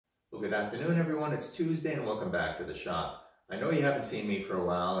Well, good afternoon, everyone. It's Tuesday and welcome back to the shop. I know you haven't seen me for a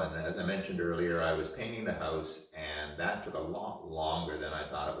while, and as I mentioned earlier, I was painting the house and that took a lot longer than I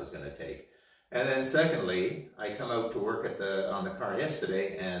thought it was going to take. And then secondly, I come out to work on the car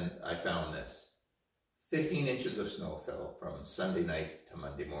yesterday and I found this. 15 inches of snow fell from Sunday night to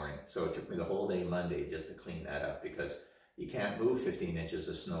Monday morning. So it took me the whole day Monday just to clean that up because you can't move 15 inches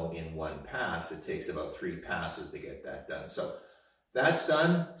of snow in one pass. It takes about 3 passes to get that done. So that's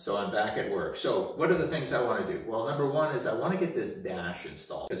done, so I'm back at work. So what are the things I want to do? Well, number one is I want to get this dash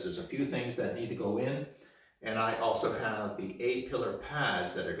installed because there's a few things that need to go in. And I also have the A-pillar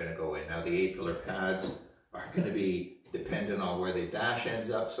pads that are going to go in. Now the A-pillar pads are going to be dependent on where the dash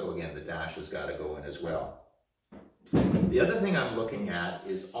ends up. So again, the dash has got to go in as well. The other thing I'm looking at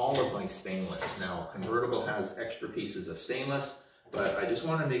is all of my stainless. Now convertible has extra pieces of stainless, but I just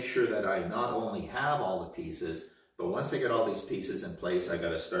want to make sure that I not only have all the pieces, but once I get all these pieces in place, I got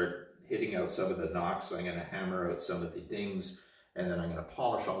to start hitting out some of the knocks. I'm going to hammer out some of the dings, and then I'm going to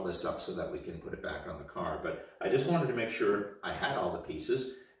polish all this up so that we can put it back on the car. But I just wanted to make sure I had all the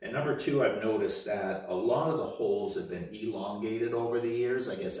pieces. And number two, I've noticed that a lot of the holes have been elongated over the years.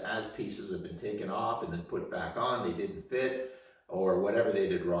 I guess as pieces have been taken off and then put back on, they didn't fit or whatever they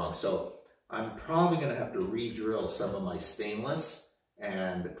did wrong. So I'm probably going to have to re-drill some of my stainless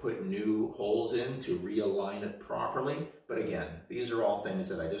and put new holes in to realign it properly. But again, these are all things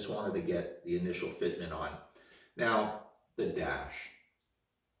that I just wanted to get the initial fitment on. Now, the dash.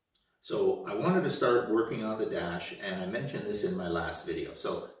 So I wanted to start working on the dash, and I mentioned this in my last video.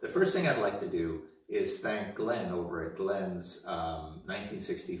 So the first thing I'd like to do is thank Glenn over at Glenn's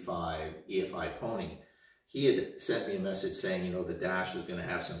 1965 EFI Pony. He had sent me a message saying, you know, the dash is going to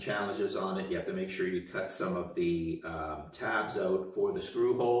have some challenges on it. You have to make sure you cut some of the tabs out for the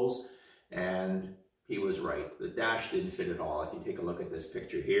screw holes. And he was right. The dash didn't fit at all. If you take a look at this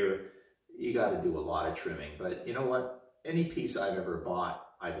picture here, you got to do a lot of trimming. But you know what? Any piece I've ever bought,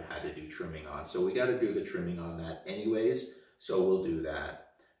 I've had to do trimming on. So we got to do the trimming on that anyways. So we'll do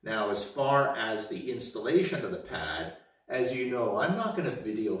that. Now, as far as the installation of the pad, as you know, I'm not going to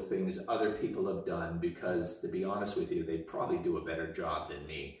video things other people have done because, to be honest with you, they'd probably do a better job than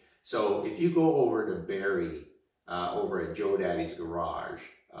me. So if you go over to Barry, over at Joe Daddy's Garage,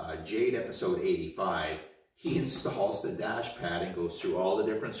 Jade episode 85, he installs the dash pad and goes through all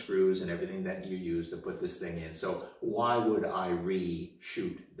the different screws and everything that you use to put this thing in. So why would I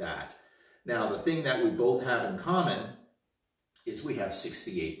reshoot that? Now, the thing that we both have in common is we have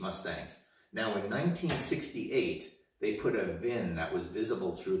 68 Mustangs. Now, in 1968, they put a VIN that was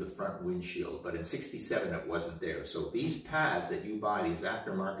visible through the front windshield, but in 67 it wasn't there. So these pads that you buy, these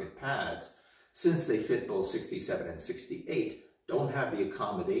aftermarket pads, since they fit both 67 and 68, don't have the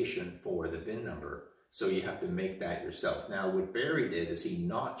accommodation for the VIN number. So you have to make that yourself. Now what Barry did is he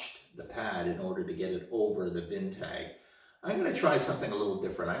notched the pad in order to get it over the VIN tag. I'm going to try something a little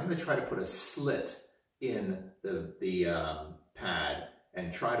different. I'm going to try to put a slit in the pad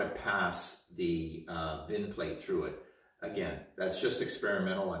and try to pass the VIN plate through it. Again, that's just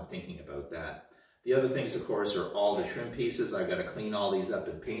experimental. I'm thinking about that. The other things, of course, are all the trim pieces. I've got to clean all these up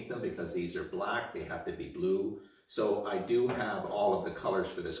and paint them because these are black. They have to be blue. So I do have all of the colors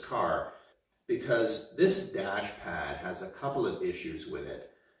for this car because this dash pad has a couple of issues with it.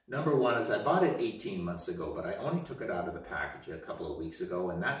 Number one is I bought it 18 months ago, but I only took it out of the package a couple of weeks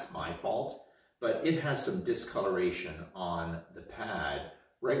ago, and that's my fault. But it has some discoloration on the pad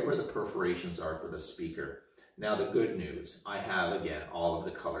right where the perforations are for the speaker. Now the good news, I have again all of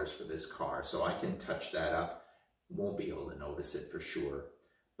the colors for this car, so I can touch that up. Won't be able to notice it for sure.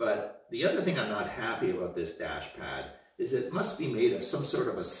 But the other thing I'm not happy about this dash pad is it must be made of some sort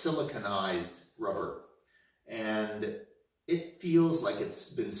of a siliconized rubber. And it feels like it's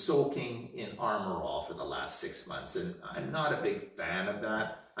been soaking in Armor All for the last 6 months, and I'm not a big fan of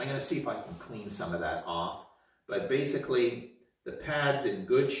that. I'm going to see if I can clean some of that off. But basically, the pad's in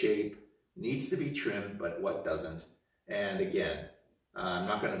good shape. Needs to be trimmed, but what doesn't? And again, I'm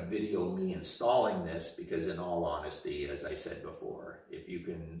not going to video me installing this because, in all honesty, as I said before, if you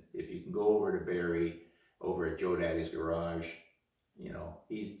can go over to Barry over at Joe Daddy's Garage, you know,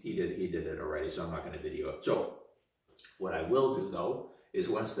 he did it already, so I'm not going to video it. So what I will do though is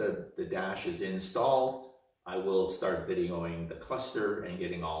once the dash is installed, I will start videoing the cluster and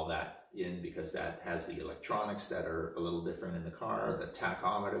getting all that in because that has the electronics that are a little different in the car, the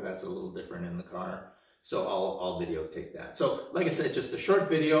tachometer that's a little different in the car. So I'll videotape that. So like I said, just a short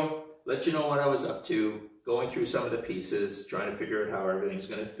video, let you know what I was up to, going through some of the pieces, trying to figure out how everything's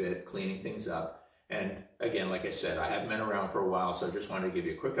going to fit, cleaning things up. And again, like I said, I haven't been around for a while, so I just wanted to give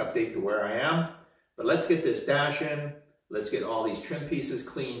you a quick update to where I am. But let's get this dash in. Let's get all these trim pieces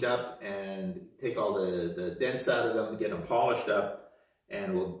cleaned up and take all the dents out of them, get them polished up,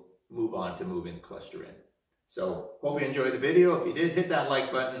 and we'll move on to moving the cluster in. So hope you enjoyed the video. If you did, hit that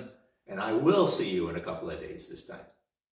like button, and I will see you in a couple of days this time.